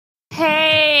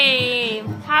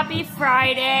happy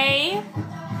Friday.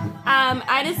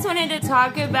 I just wanted to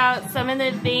talk about some of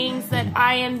the things that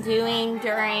I am doing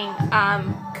during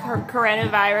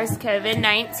coronavirus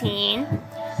COVID-19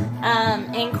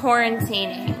 in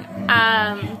quarantining.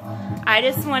 I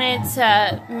just wanted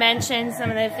to mention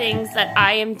some of the things that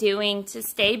I am doing to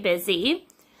stay busy.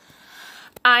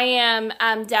 I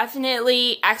am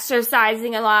definitely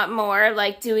exercising a lot more,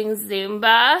 like doing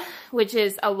Zumba, which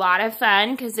is a lot of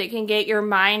fun because it can get your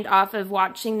mind off of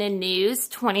watching the news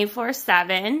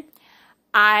 24/7.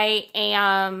 I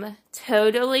am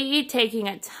totally taking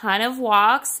a ton of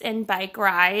walks and bike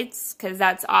rides because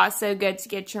that's also good to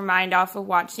get your mind off of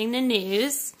watching the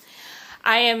news.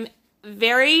 I am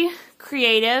very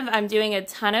creative. I'm doing a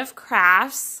ton of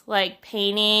crafts like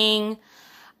painting,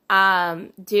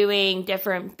 doing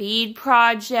different bead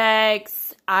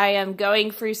projects. I am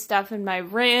going through stuff in my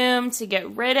room to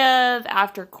get rid of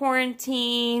after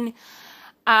quarantine.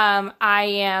 I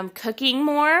am cooking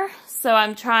more, so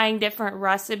I'm trying different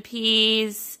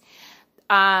recipes.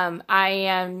 I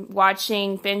am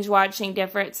binge watching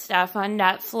different stuff on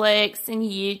Netflix and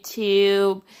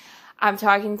YouTube. I'm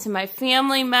talking to my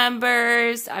family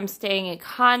members. I'm staying in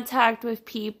contact with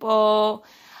people.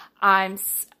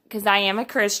 Because I am a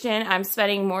Christian, I'm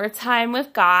spending more time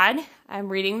with God. I'm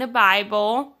reading the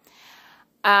Bible.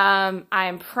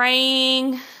 I'm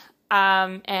praying.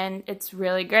 And it's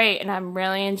really great. And I'm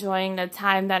really enjoying the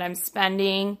time that I'm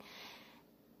spending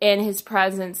in His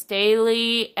presence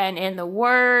daily and in the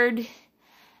Word.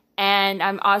 And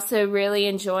I'm also really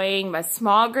enjoying my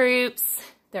small groups.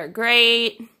 They're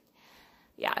great.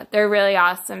 Yeah, they're really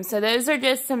awesome. So those are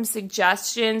just some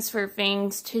suggestions for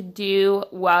things to do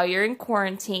while you're in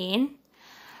quarantine.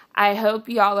 I hope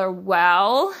y'all are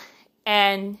well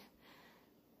and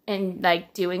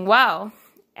like doing well.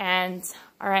 And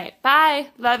all right, bye.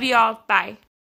 Love y'all. Bye.